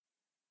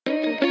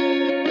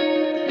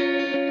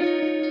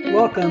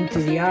Welcome to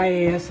the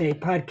IASA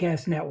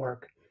Podcast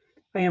Network.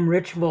 I am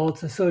Rich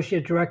Volz,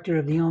 Associate Director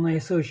of the Illinois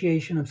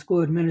Association of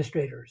School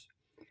Administrators.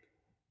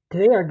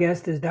 Today our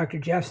guest is Dr.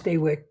 Jeff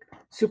Stawick,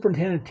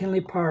 Superintendent of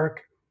Tinley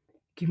Park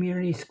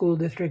Community School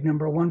District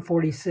number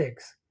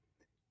 146.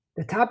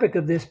 The topic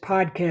of this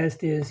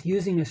podcast is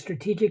using a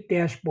strategic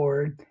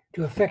dashboard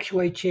to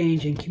effectuate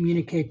change and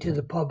communicate to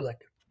the public.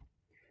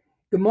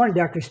 Good morning,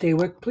 Dr.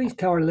 Stawick. Please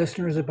tell our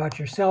listeners about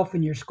yourself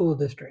and your school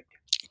district.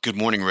 Good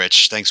morning,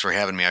 Rich. Thanks for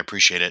having me. I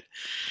appreciate it.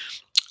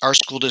 Our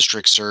school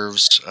district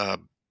serves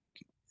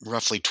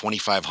roughly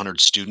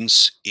 2,500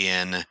 students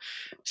in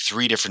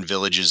 3 different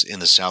villages in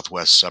the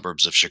southwest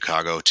suburbs of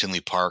Chicago: Tinley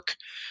Park,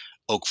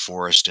 Oak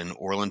Forest, and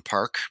Orland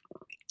Park.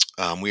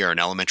 We are an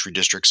elementary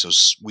district, so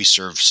we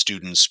serve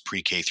students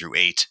pre-K through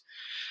 8.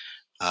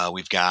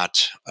 We've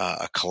got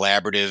a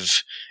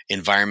collaborative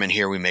environment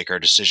here. We make our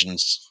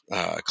decisions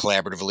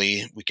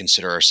collaboratively. We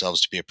consider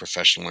ourselves to be a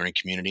professional learning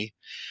community.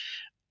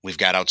 We've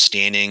got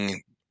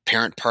outstanding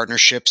parent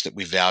partnerships that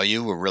we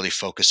value. We're really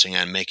focusing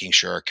on making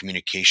sure our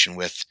communication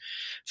with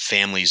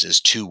families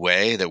is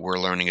two-way, that we're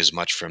learning as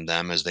much from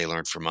them as they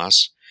learn from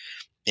us.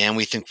 And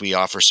we think we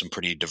offer some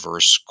pretty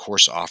diverse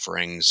course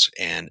offerings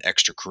and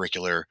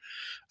extracurricular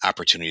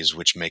opportunities,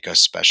 which make us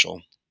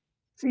special.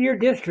 So your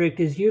district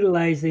is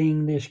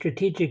utilizing the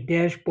strategic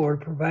dashboard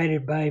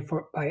provided by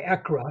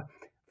ECRA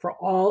for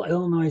all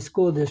Illinois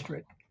school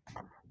districts.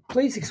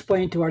 Please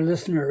explain to our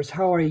listeners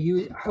how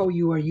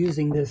you are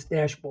using this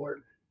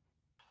dashboard.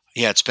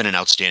 Yeah, it's been an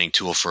outstanding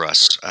tool for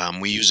us.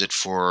 We use it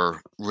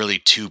for really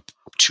two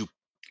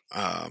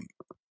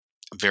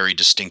very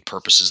distinct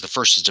purposes. The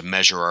first is to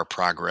measure our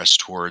progress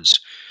towards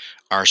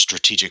our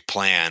strategic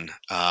plan.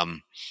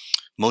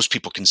 Most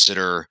people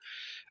consider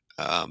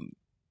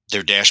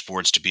their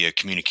dashboards to be a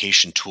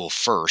communication tool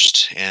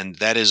first, and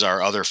that is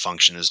our other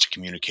function, is to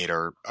communicate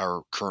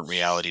our current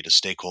reality to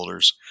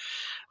stakeholders.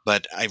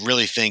 But I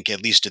really think,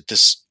 at least at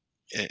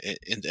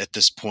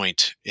this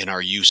point in our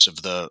use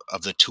of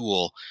the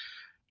tool,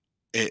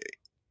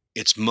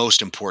 it's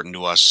most important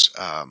to us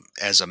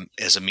as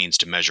a means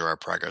to measure our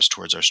progress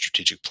towards our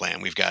strategic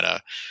plan. We've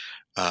got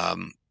a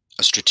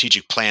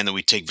strategic plan that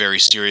we take very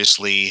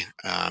seriously.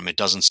 It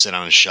doesn't sit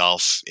on a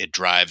shelf. It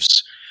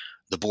drives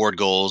the board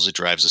goals. It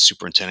drives the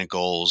superintendent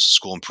goals,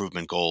 school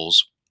improvement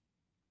goals,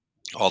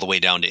 all the way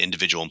down to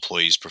individual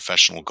employees'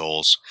 professional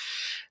goals.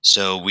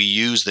 So we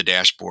use the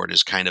dashboard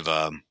as kind of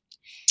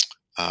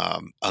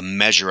a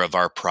measure of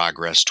our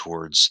progress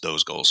towards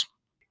those goals.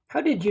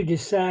 How did you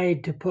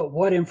decide to put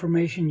what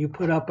information you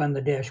put up on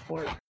the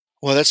dashboard?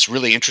 Well, that's a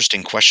really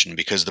interesting question,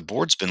 because the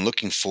board's been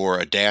looking for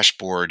a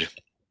dashboard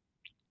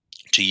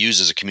to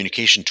use as a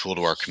communication tool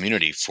to our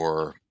community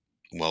for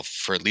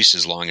at least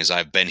as long as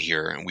I've been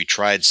here. And we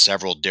tried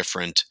several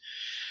different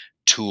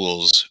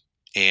tools,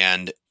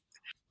 and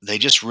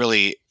it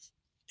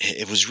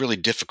was really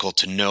difficult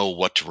to know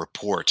what to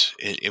report.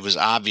 It was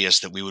obvious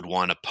that we would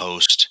want to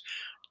post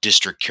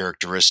district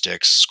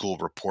characteristics, school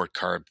report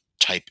card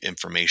type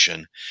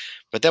information,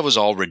 but that was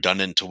all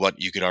redundant to what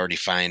you could already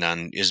find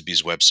on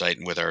ISBE's website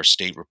and with our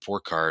state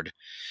report card.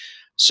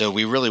 So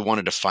we really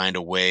wanted to find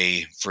a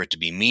way for it to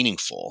be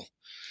meaningful.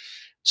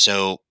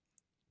 So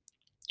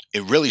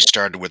it really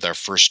started with our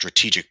first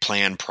strategic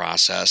plan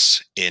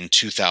process in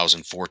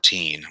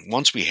 2014.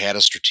 Once we had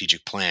a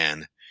strategic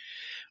plan,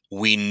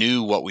 we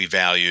knew what we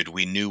valued,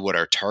 we knew what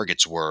our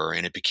targets were,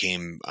 and it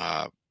became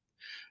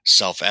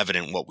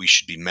self-evident what we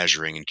should be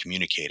measuring and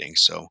communicating.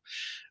 So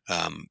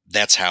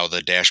that's how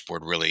the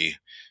dashboard really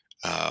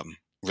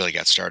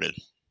got started.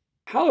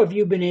 How have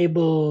you been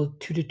able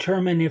to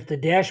determine if the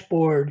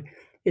dashboard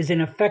is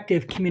an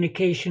effective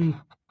communication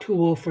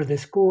tool for the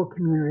school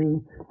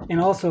community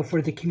and also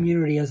for the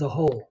community as a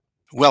whole?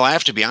 Well, I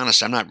have to be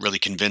honest, I'm not really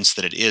convinced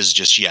that it is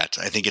just yet.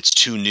 I think it's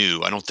too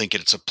new. I don't think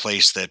it's a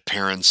place that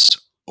parents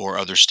or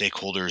other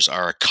stakeholders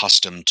are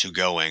accustomed to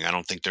going. I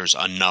don't think there's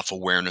enough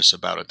awareness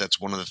about it. That's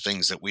one of the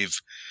things that we've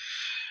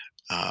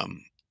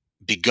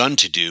begun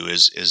to do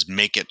is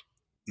make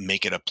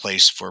it a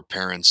place for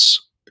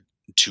parents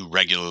to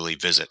regularly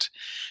visit.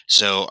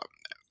 So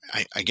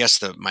I guess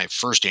my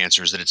first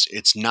answer is that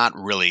it's not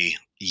really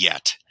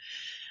yet.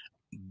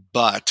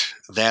 But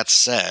that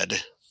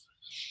said,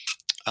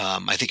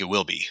 I think it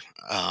will be.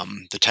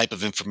 The type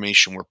of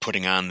information we're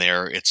putting on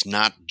there, it's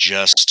not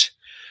just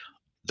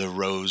the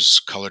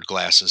rose-colored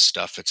glasses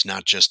stuff. It's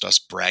not just us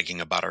bragging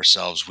about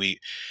ourselves. We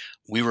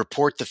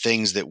report the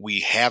things that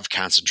we have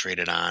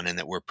concentrated on and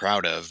that we're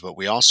proud of, but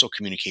we also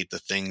communicate the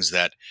things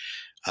that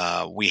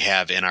we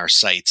have in our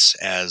sights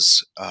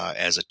as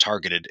a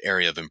targeted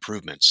area of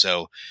improvement.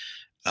 So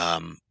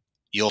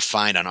you'll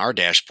find on our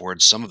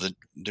dashboard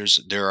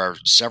there are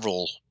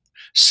several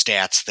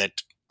stats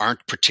that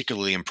aren't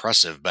particularly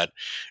impressive, but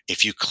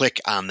if you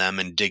click on them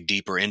and dig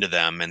deeper into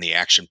them and the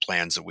action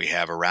plans that we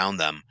have around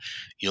them,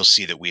 you'll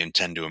see that we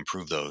intend to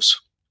improve those.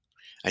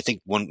 I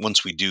think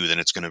once we do, then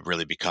it's going to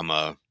really become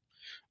a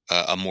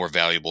more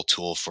valuable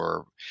tool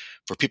for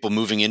people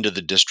moving into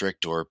the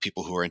district, or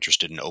people who are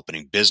interested in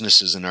opening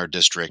businesses in our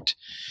district,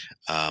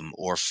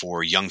 or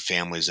for young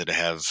families that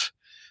have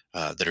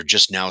that are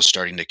just now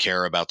starting to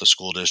care about the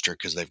school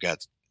district because they've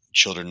got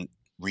children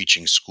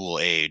reaching school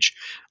age,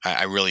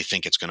 I really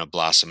think it's going to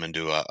blossom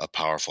into a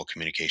powerful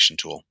communication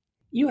tool.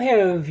 You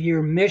have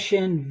your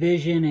mission,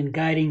 vision, and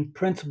guiding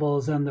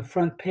principles on the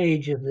front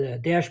page of the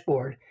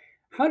dashboard.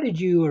 How did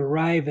you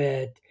arrive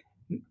at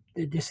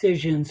the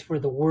decisions for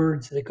the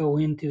words that go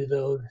into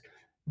those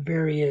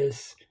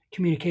various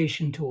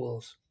communication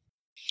tools?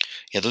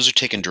 Yeah, those are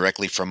taken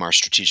directly from our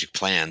strategic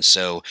plan.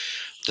 So,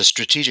 the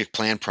strategic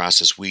plan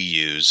process we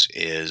use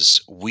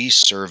is we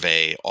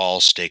survey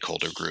all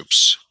stakeholder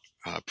groups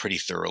pretty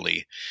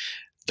thoroughly.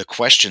 The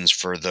questions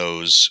for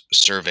those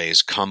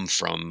surveys come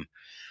from,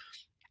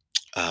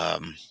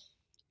 um,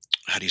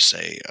 how do you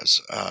say,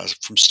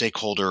 from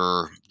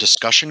stakeholder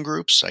discussion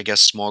groups, I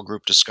guess, small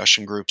group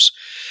discussion groups,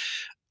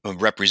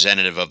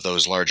 representative of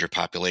those larger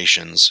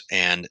populations.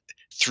 And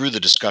through the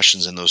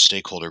discussions in those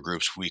stakeholder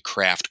groups, we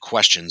craft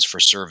questions for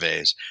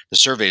surveys. The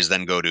surveys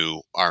then go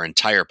to our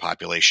entire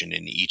population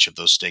in each of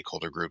those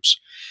stakeholder groups.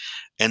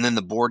 And then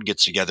the board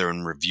gets together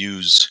and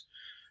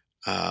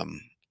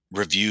um,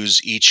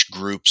 reviews each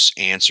group's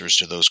answers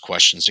to those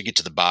questions to get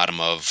to the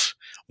bottom of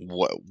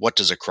what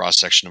does a cross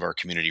section of our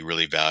community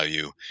really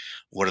value,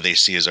 what do they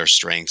see as our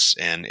strengths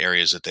and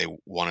areas that they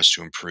want us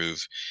to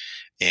improve,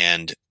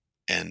 and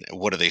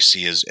what do they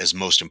see as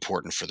most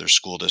important for their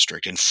school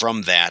district. And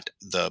from that,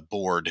 the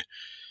board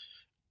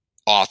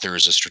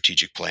authors a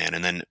strategic plan,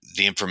 and then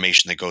the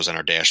information that goes on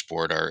our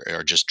dashboard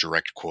are just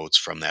direct quotes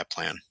from that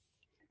plan.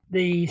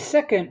 The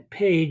second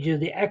page of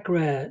the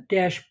ECRA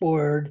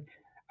dashboard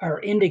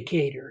are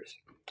indicators.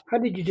 How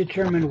did you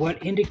determine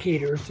what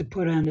indicators to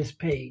put on this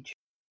page?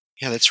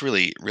 Yeah, that's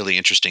really, really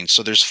interesting.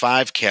 So there's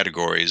 5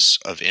 categories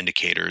of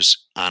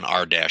indicators on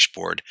our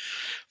dashboard.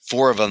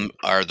 4 of them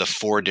are the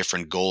 4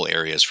 different goal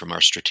areas from our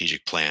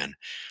strategic plan: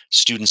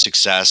 student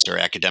success or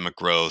academic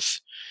growth,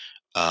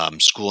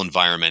 school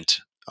environment,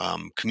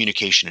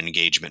 communication and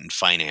engagement, and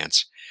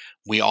finance.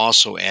 We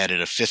also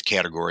added a 5th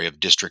category of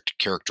district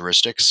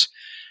characteristics.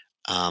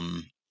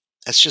 Um,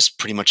 that's just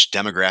pretty much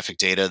demographic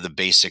data, the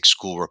basic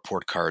school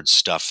report card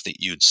stuff that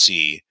you'd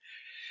see.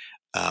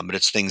 But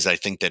it's things I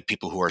think that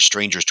people who are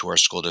strangers to our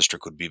school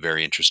district would be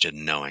very interested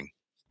in knowing.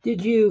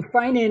 Did you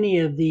find any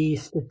of the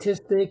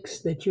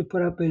statistics that you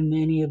put up in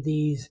any of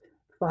these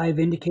 5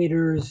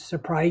 indicators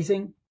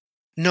surprising?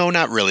 No,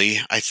 not really.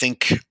 I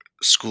think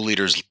school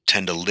leaders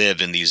tend to live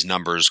in these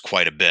numbers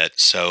quite a bit,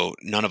 so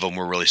none of them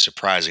were really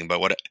surprising. But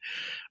what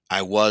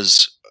I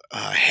was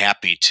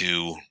happy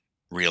to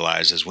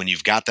realize is when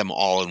you've got them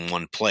all in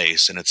one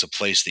place, and it's a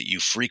place that you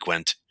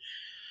frequent,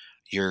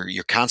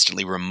 you're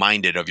constantly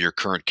reminded of your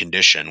current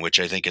condition, which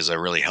I think is a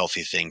really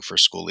healthy thing for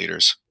school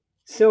leaders.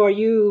 So, are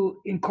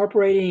you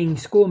incorporating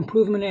school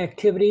improvement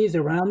activities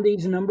around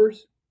these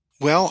numbers?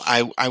 Well,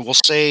 I will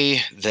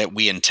say that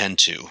we intend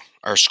to.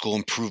 Our school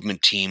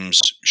improvement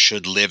teams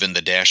should live in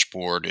the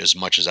dashboard as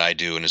much as I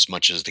do and as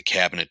much as the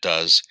cabinet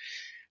does,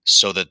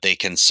 so that they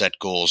can set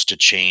goals to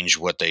change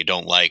what they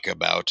don't like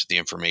about the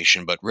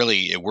information. But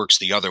really, it works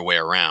the other way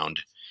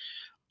around.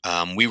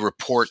 We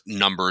report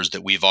numbers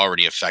that we've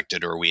already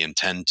affected or we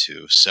intend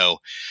to. So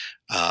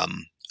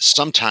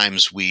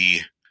sometimes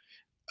we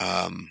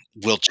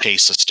will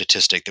chase a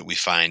statistic that we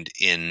find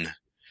in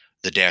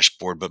the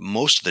dashboard, but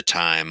most of the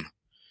time,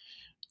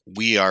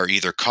 we are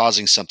either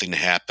causing something to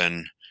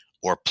happen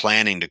or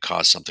planning to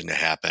cause something to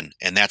happen.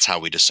 And that's how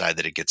we decide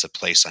that it gets a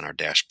place on our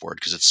dashboard,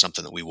 because it's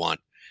something that we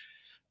want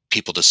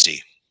people to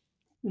see.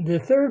 The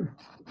third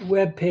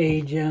web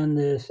page on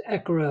this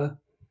ECRA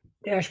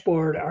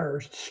dashboard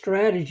are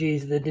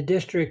strategies that the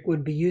district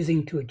would be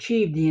using to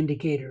achieve the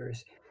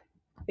indicators.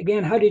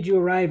 Again, how did you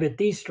arrive at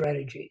these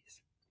strategies?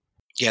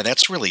 Yeah,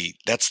 that's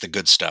the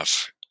good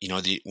stuff.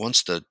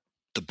 Once the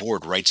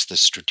board writes the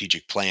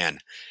strategic plan,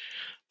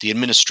 the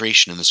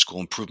administration and the school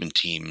improvement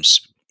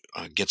teams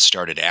get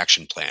started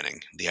action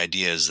planning. The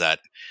idea is that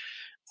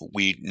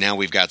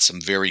we've got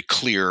some very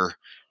clear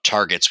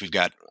targets. We've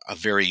got a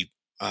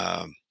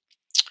uh,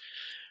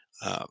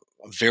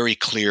 very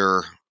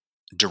clear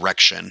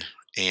direction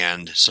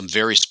and some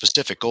very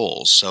specific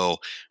goals. So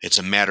it's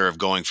a matter of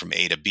going from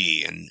A to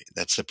B, and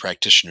that's the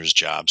practitioner's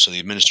job. So the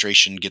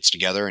administration gets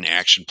together and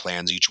action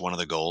plans each one of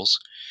the goals.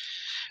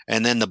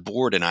 And then the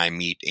board and I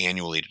meet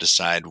annually to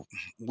decide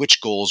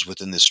which goals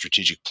within the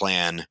strategic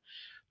plan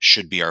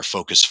should be our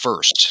focus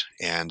first.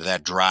 And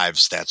that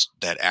drives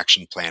that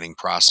action planning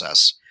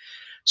process.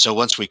 So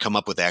once we come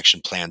up with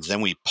action plans,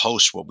 then we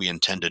post what we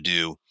intend to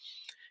do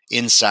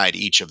inside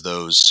each of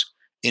those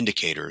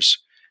indicators,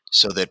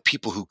 so that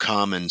people who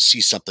come and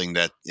see something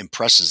that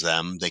impresses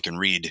them, they can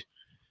read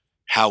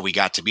how we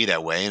got to be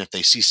that way. And if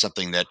they see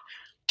something that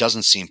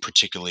doesn't seem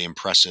particularly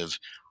impressive,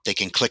 they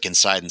can click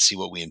inside and see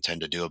what we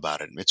intend to do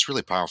about it. It's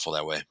really powerful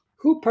that way.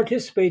 Who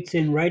participates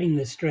in writing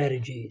the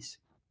strategies?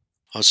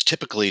 Well, it's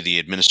typically the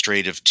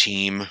administrative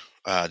team,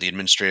 the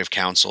administrative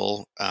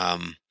council,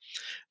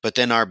 but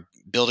then our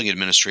building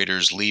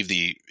administrators leave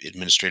the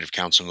administrative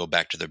council and go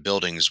back to their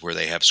buildings where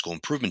they have school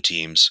improvement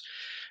teams.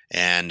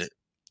 And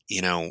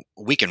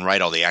we can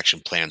write all the action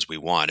plans we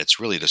want. It's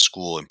really the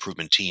school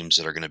improvement teams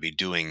that are going to be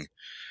doing,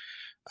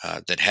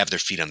 that have their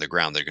feet on the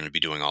ground. They're going to be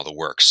doing all the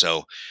work.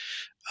 So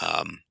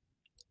um,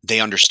 they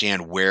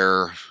understand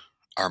where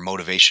our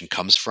motivation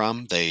comes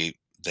from. They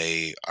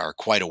are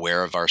quite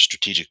aware of our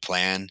strategic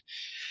plan.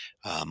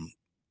 Um,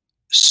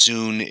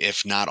 Soon,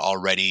 if not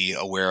already,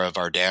 aware of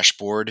our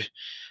dashboard,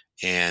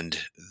 and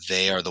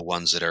they are the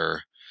ones that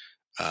are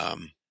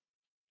um,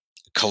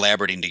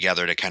 collaborating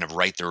together to kind of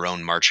write their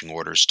own marching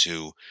orders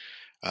to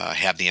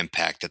have the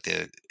impact that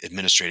the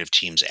administrative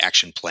team's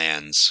action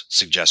plans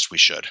suggest we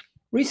should.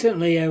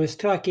 Recently, I was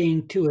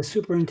talking to a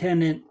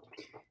superintendent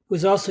who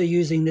was also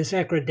using this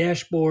ECRA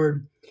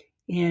dashboard,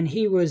 and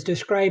he was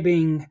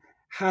describing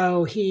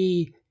how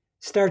he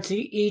starts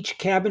each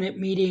cabinet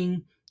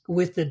meeting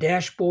with the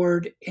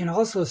dashboard and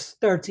also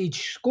starts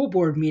each school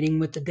board meeting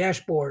with the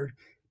dashboard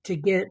to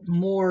get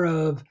more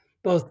of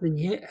both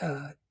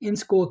the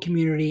in-school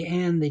community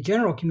and the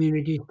general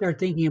community to start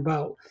thinking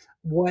about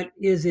what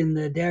is in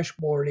the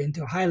dashboard and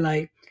to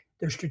highlight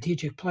their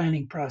strategic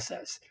planning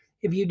process.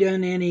 Have you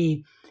done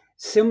any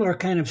similar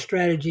kind of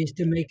strategies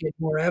to make it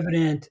more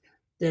evident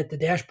that the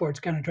dashboard's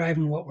kind of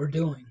driving what we're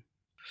doing?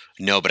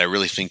 No, but I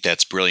really think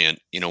that's brilliant.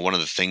 One of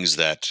the things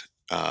that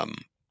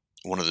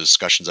one of the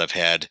discussions I've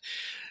had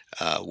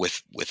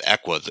with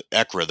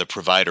ECRA, the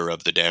provider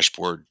of the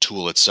dashboard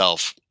tool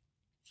itself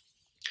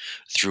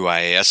through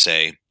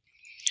IASA,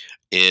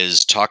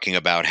 is talking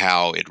about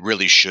how it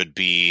really should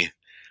be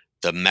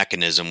the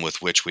mechanism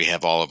with which we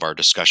have all of our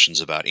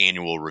discussions about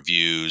annual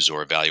reviews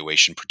or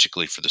evaluation,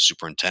 particularly for the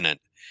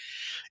superintendent.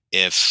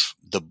 If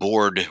the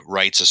board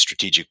writes a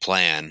strategic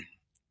plan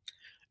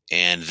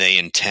and they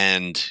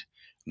intend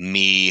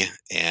me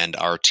and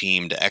our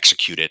team to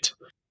execute it,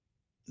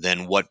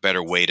 then what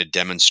better way to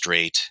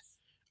demonstrate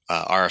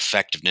our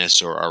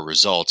effectiveness or our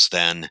results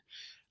than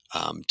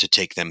to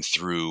take them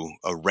through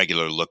a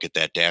regular look at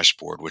that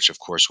dashboard, which of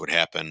course would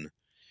happen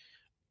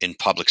in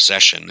public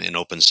session, in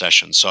open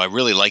session. So I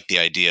really like the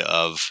idea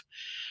of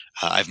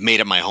I've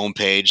made it my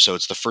homepage, so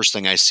it's the first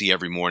thing I see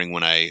every morning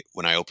when I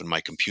open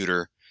my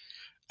computer.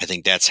 I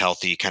think that's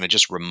healthy. Kind of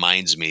just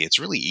reminds me it's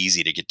really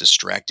easy to get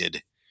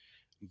distracted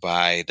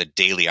by the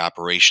daily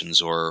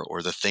operations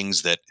or the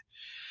things that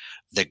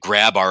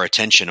grab our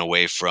attention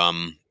away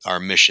from our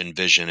mission,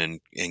 vision,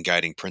 and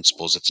guiding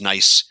principles. It's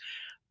nice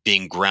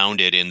being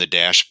grounded in the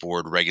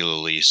dashboard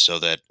regularly, so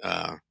that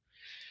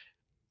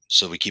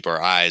so we keep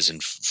our eyes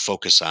and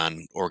focus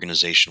on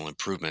organizational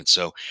improvement.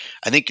 So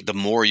I think the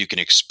more you can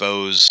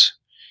expose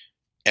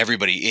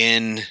everybody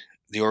in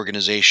the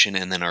organization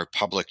and then our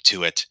public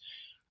to it,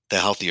 the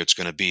healthier it's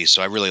going to be.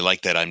 So I really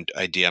like that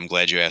idea. I'm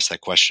glad you asked that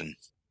question.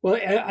 Well,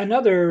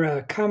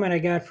 another comment I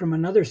got from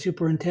another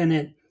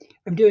superintendent,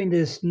 I'm doing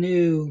this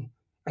new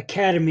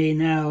academy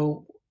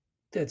now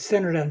that's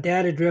centered on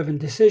data-driven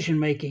decision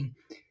making.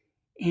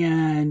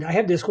 And I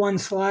have this one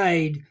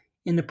slide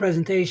in the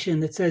presentation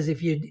that says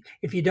if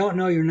you don't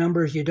know your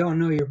numbers, you don't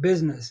know your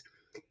business.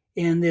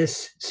 And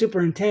this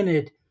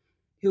superintendent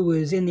who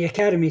was in the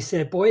academy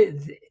said, "Boy,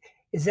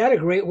 is that a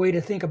great way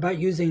to think about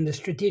using the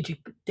strategic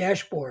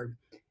dashboard?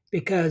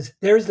 Because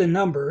there's the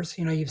numbers.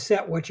 You've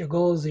set what your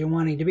goals you're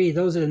wanting to be.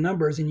 Those are the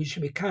numbers, and you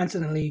should be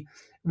constantly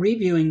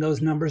reviewing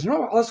those numbers and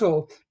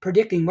also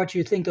predicting what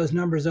you think those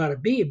numbers ought to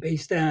be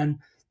based on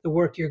the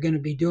work you're going to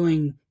be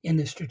doing in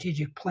the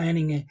strategic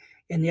planning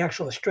and the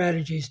actual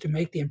strategies to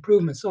make the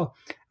improvements." So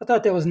I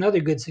thought that was another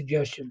good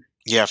suggestion.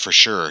 Yeah, for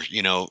sure.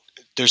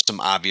 There's some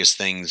obvious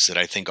things that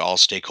I think all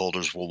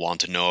stakeholders will want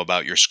to know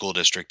about your school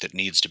district that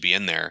needs to be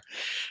in there,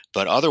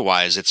 but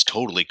otherwise it's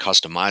totally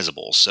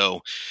customizable.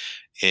 So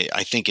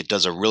I think it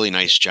does a really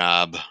nice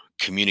job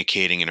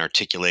communicating and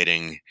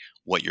articulating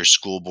what your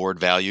school board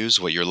values,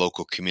 what your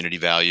local community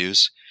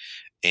values,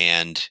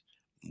 and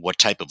what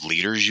type of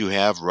leaders you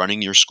have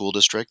running your school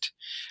district.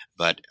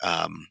 But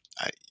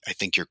I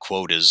think your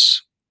quote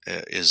is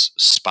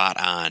spot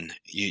on.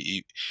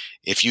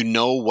 If you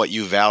know what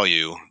you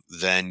value,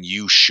 then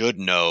you should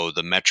know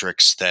the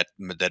metrics that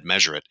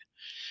measure it.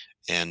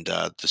 And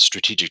the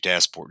strategic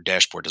dashboard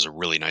does a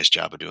really nice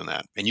job of doing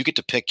that. And you get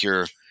to pick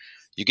your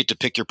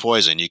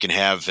poison. You can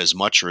have as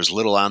much or as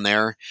little on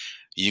there.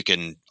 You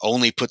can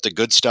only put the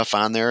good stuff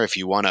on there if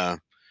you want to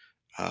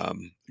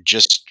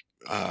just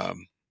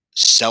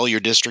sell your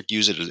district,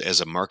 use it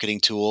as a marketing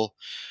tool.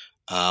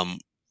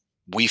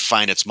 We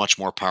find it's much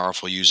more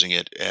powerful using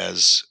it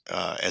as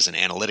an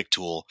analytic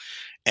tool,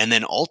 and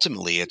then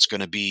ultimately it's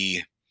going to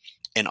be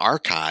an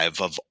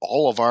archive of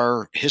all of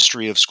our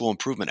history of school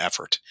improvement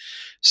effort.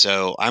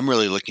 So I'm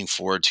really looking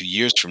forward to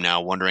years from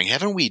now wondering,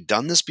 haven't we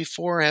done this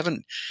before?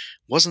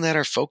 Wasn't that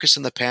our focus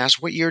in the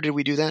past? What year did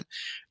we do that?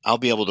 I'll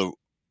be able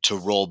to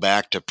roll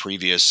back to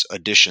previous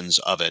editions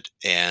of it,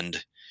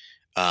 and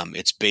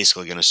it's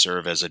basically going to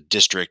serve as a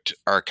district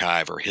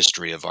archive or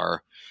history of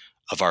our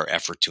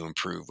effort to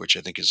improve, which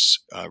I think is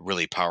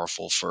really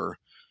powerful for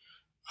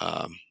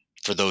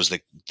those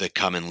that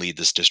come and lead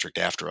this district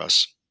after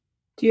us.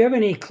 Do you have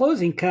any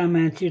closing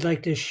comments you'd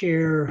like to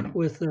share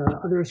with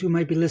others who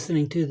might be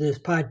listening to this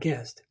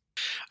podcast?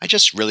 I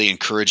just really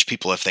encourage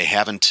people, if they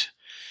haven't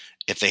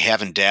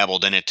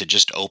dabbled in it, to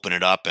just open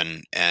it up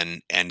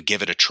and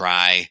give it a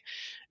try.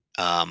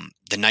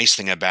 The nice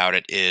thing about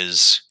it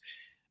is,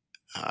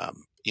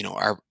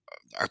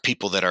 our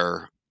people that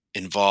are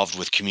involved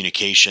with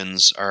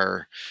communications,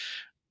 our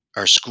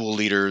school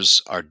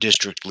leaders, our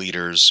district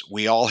leaders,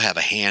 we all have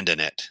a hand in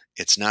it.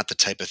 It's not the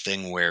type of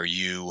thing where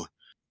you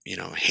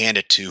hand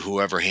it to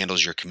whoever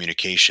handles your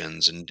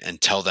communications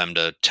and tell them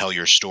to tell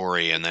your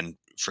story and then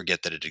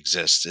forget that it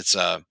exists. It's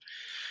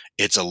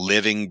a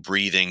living,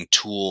 breathing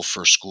tool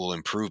for school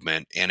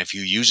improvement. And if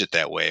you use it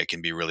that way, it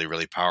can be really,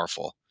 really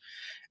powerful.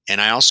 And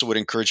I also would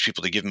encourage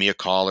people to give me a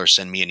call or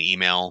send me an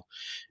email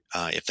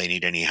if they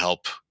need any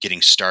help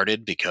getting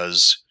started,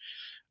 because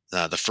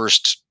the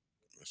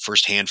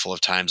first handful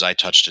of times I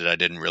touched it, I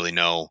didn't really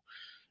know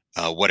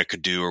what it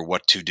could do or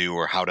what to do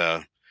or how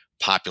to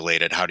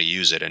populate it, how to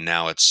use it. And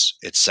now it's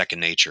second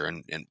nature.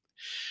 And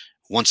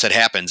once that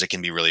happens, it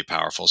can be really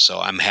powerful. So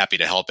I'm happy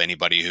to help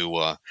anybody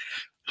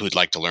who'd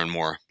like to learn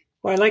more.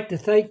 Well, I'd like to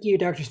thank you,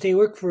 Dr.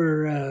 Staywick,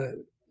 for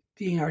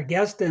being our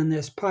guest on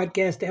this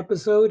podcast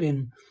episode.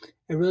 And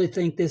I really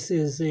think this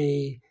is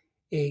a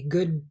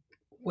good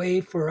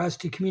way for us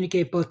to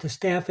communicate both to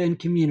staff and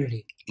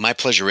community. My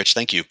pleasure, Rich.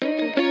 Thank you.